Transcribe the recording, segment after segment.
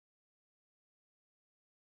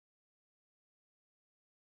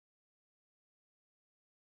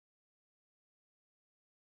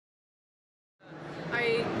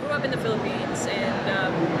up in the Philippines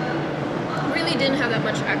and really didn't have that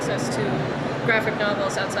much access to graphic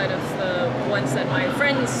novels outside of the ones that my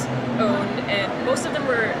friends owned, and most of them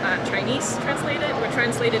were Chinese were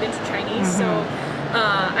translated into Chinese. So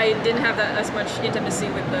I didn't have that as much intimacy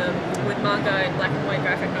with manga and black and white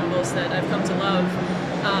graphic novels that I've come to love.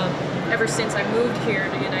 Ever since I moved here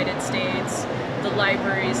to the United States, the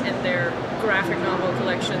libraries and their graphic novel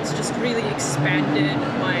collections just really expanded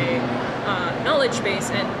my knowledge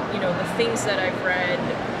base and the things that I've read.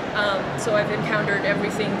 So I've encountered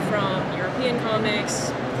everything from European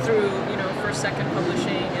comics through first, second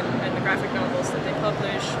publishing and the graphic novels that they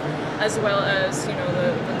publish, as well as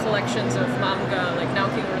the collections of manga. Like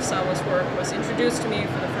Naoki Urasawa's work was introduced to me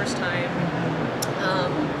for the first time,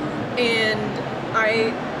 and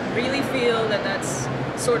I really feel that that's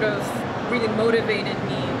sort of really motivated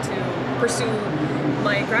me to pursue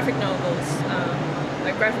my graphic novels,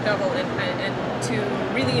 and to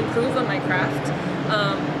really improve on my craft.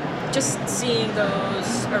 Just seeing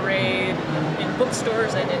those arrayed in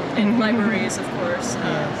bookstores and in libraries, of course,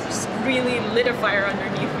 just really lit a fire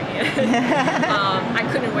underneath me. I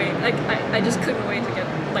couldn't wait. I just couldn't wait to get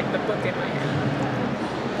the book in my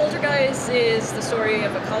hand. Poltergeist is the story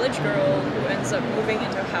of a college girl who ends up moving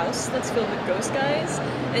into a house that's filled with ghost guys,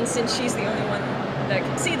 and since she's the only one that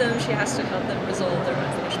can see them, she has to help them resolve their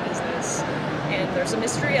unfinished business. And there's a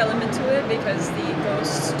mystery element to it because the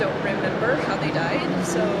ghosts don't remember how they died,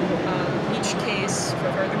 so each case for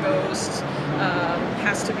her, the ghost,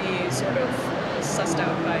 has to be sort of sussed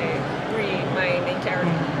out by Bree, my main character.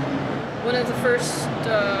 One of the first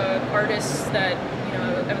artists that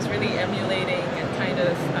I was really emulating and kind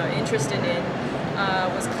of interested in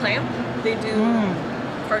was Clamp. They do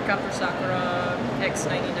Cardcaptor Sakura, X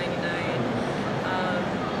 1999,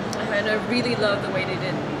 and I really love the way they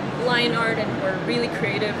did line art and were really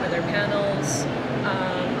creative with their panels.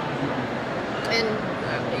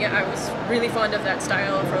 Yeah, I was really fond of that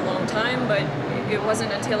style for a long time, but it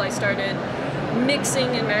wasn't until I started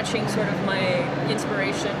mixing and matching sort of my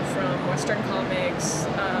inspiration from Western comics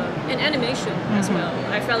and animation as well.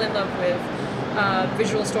 I fell in love with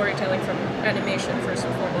visual storytelling from animation first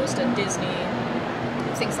and foremost, and Disney,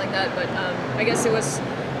 things like that. But I guess it was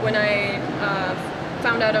when I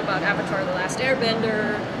found out about Avatar: The Last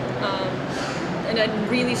Airbender, and I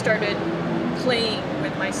really started playing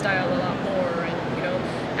with my style a lot more, and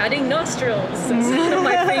adding nostrils. It's one of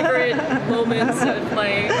my favorite moments of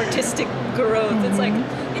my artistic growth. It's like,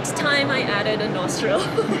 it's time I added a nostril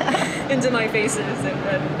into my faces,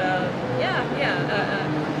 and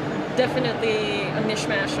definitely a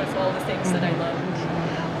mishmash of all the things that I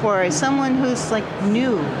love. For someone who's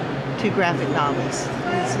new to graphic novels,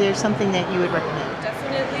 is there something that you would recommend?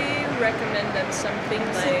 Definitely recommend them something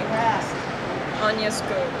like Anya's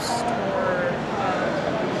Ghost or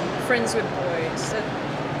Friends with Boys.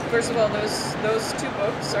 First of all, those two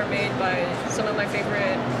books are made by some of my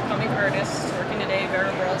favorite comic artists working today,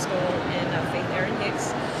 Vera Brosgol and Faith Erin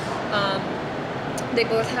Hicks. They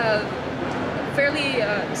both have fairly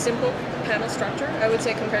simple panel structure, I would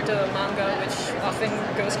say, compared to manga, which often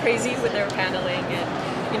goes crazy with their paneling.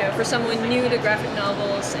 And for someone new to graphic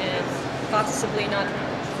novels and possibly not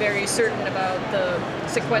very certain about the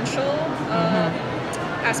sequential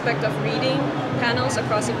aspect of reading panels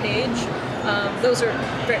across a page, those are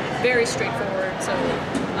very straightforward. So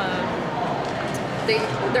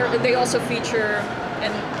they also feature,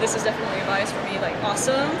 and this is definitely a bias for me,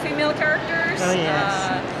 awesome female characters. Oh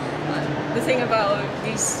yes. The thing about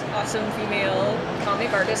these awesome female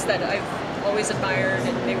comic artists that I've always admired,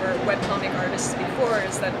 and they were webcomic artists before,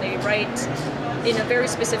 is that they write in a very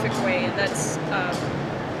specific way, and that's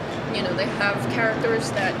they have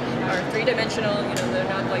characters that are three-dimensional. They're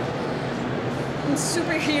not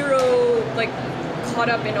superhero, caught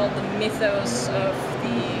up in all the mythos of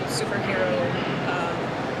the superhero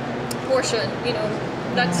portion.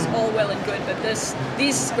 That's all well and good, but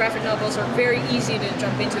these graphic novels are very easy to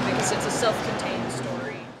jump into because it's a self-contained